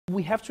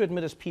We have to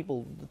admit as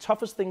people, the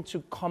toughest thing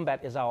to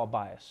combat is our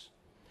bias.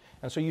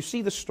 And so you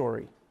see the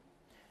story.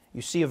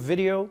 You see a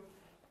video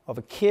of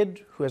a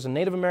kid who has a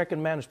Native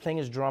American man who's playing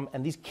his drum,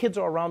 and these kids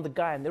are around the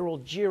guy, and they're all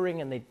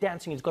jeering, and they're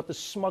dancing. He's got this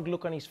smug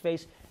look on his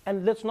face.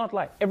 And let's not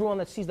lie, everyone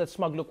that sees that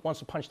smug look wants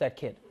to punch that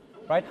kid,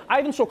 right? I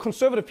even saw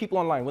conservative people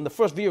online. When the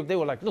first video, they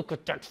were like, look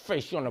at that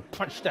face, you want to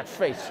punch that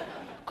face.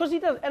 Because he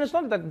does, and it's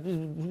not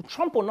that,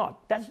 Trump or not,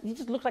 he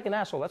just looks like an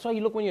asshole. That's how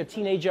you look when you're a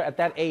teenager at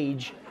that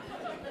age.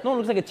 No one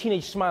looks like a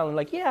teenage smile and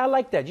like, yeah, I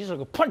like that. He's just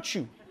like, punch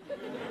you.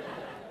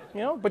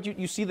 You know, but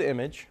you see the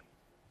image,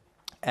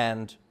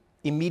 and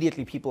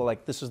immediately people are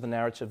like, this is the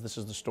narrative, this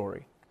is the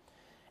story.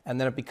 And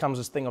then it becomes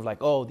this thing of like,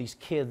 oh, these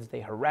kids,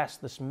 they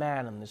harassed this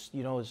man, and this,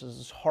 you know, this is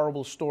this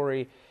horrible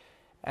story.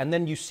 And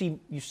then you see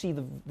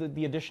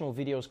the additional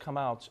videos come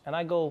out, and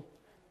I go,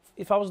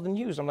 if I was the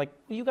news, I'm like,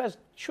 well, you guys,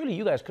 surely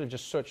you guys could have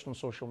just searched on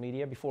social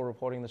media before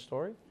reporting the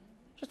story.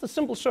 Just a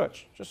simple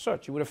search, just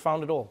search, you would have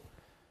found it all.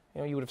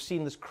 You know, you would have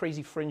seen this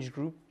crazy fringe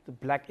group, the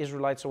Black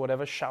Israelites or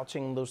whatever,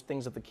 shouting those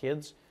things at the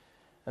kids.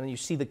 And then you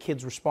see the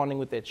kids responding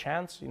with their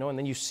chants, you know, and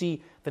then you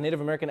see the Native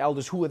American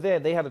elders who were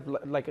there. They had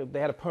they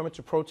had a permit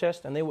to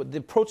protest, and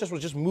the protest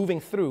was just moving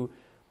through.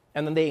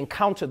 And then they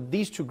encountered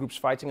these two groups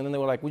fighting, and then they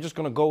were like, we're just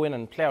going to go in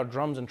and play our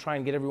drums and try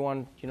and get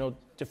everyone, you know,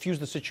 diffuse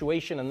the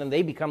situation, and then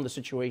they become the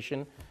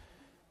situation.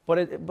 But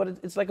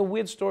it's like a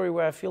weird story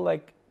where I feel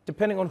like,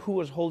 depending on who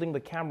was holding the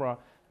camera,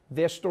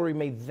 their story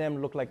made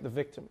them look like the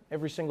victim,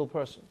 every single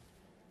person.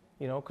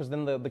 You know, because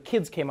then the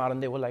kids came out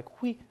and they were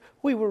like, we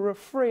were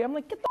afraid. I'm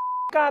like, get the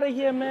out of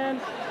here, man.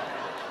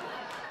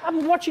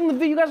 I'm watching the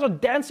video, you guys are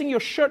dancing,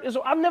 your shirt is,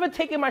 I'm never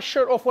taking my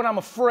shirt off when I'm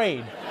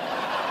afraid.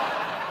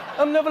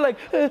 I'm never like,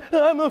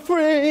 I'm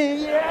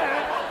afraid,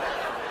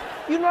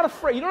 yeah. You're not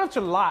afraid, you don't have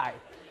to lie.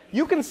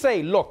 You can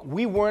say, look,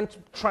 we weren't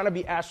trying to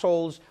be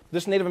assholes.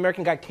 This Native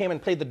American guy came and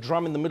played the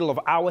drum in the middle of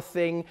our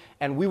thing,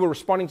 and we were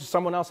responding to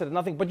someone else that had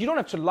nothing, but you don't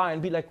have to lie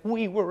and be like,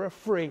 we were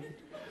afraid.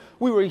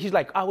 He's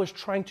like, I was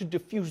trying to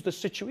diffuse the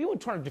situation. You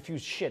weren't trying to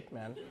diffuse shit,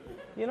 man.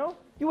 You know,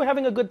 you were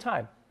having a good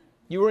time.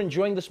 You were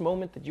enjoying this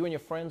moment that you and your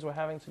friends were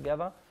having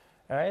together,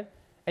 all right?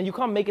 And you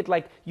can't make it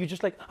like, you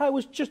just like, I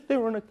was just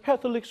there in a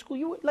Catholic school.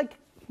 You were, like,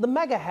 the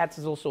MAGA hats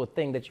is also a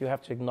thing that you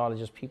have to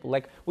acknowledge as people.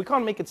 Like, we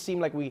can't make it seem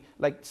like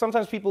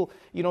sometimes people,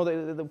 you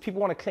know, the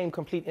people want to claim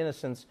complete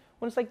innocence,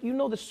 when it's like, you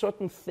know, there's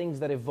certain things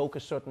that evoke a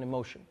certain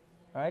emotion,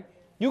 all right?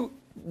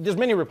 There's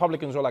many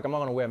Republicans who are like, I'm not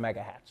going to wear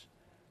MAGA hats.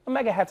 A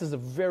MAGA hat is a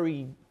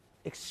very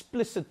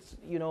explicit,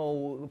 you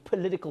know,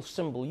 political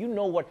symbol. You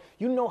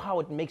know how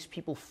it makes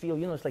people feel.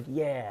 You know, it's like,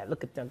 yeah,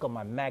 look at that, I got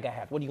my MAGA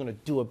hat. What are you going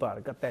to do about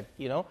it? Got that,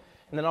 you know?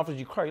 And then after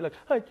you cry, you're like,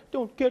 I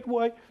don't get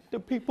why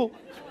the people,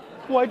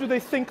 why do they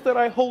think that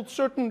I hold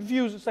certain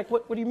views? It's like,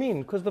 what do you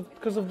mean? Because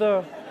of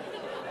that,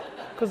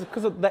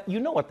 you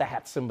know what the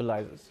hat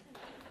symbolizes.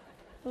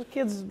 Those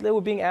kids, they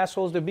were being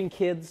assholes, they're being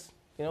kids.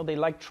 You know, they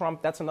like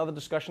Trump. That's another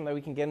discussion that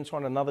we can get into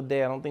on another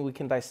day. I don't think we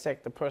can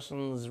dissect the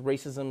person's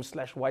racism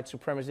 / white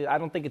supremacy. I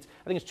think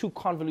it's too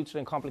convoluted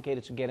and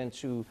complicated to get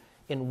into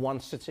in one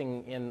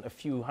sitting in a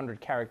few hundred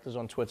characters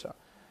on Twitter.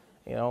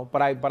 You know,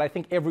 but I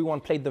think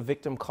everyone played the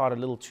victim card a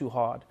little too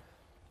hard.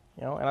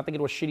 You know, and I think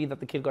it was shitty that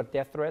the kid got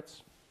death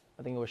threats.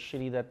 I think it was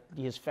shitty that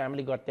his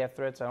family got death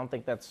threats. I don't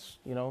think that's,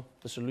 you know,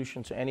 the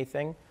solution to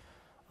anything.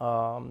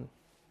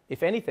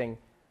 If anything,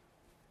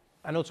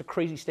 I know it's a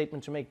crazy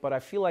statement to make, but I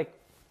feel like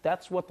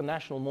that's what the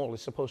National Mall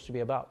is supposed to be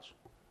about.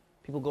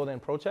 People go there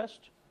and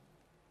protest,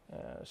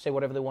 say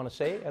whatever they want to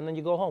say, and then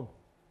you go home.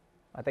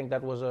 I think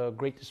that was a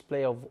great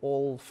display of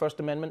all First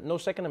Amendment, no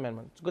Second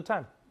Amendment. It's a good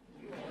time.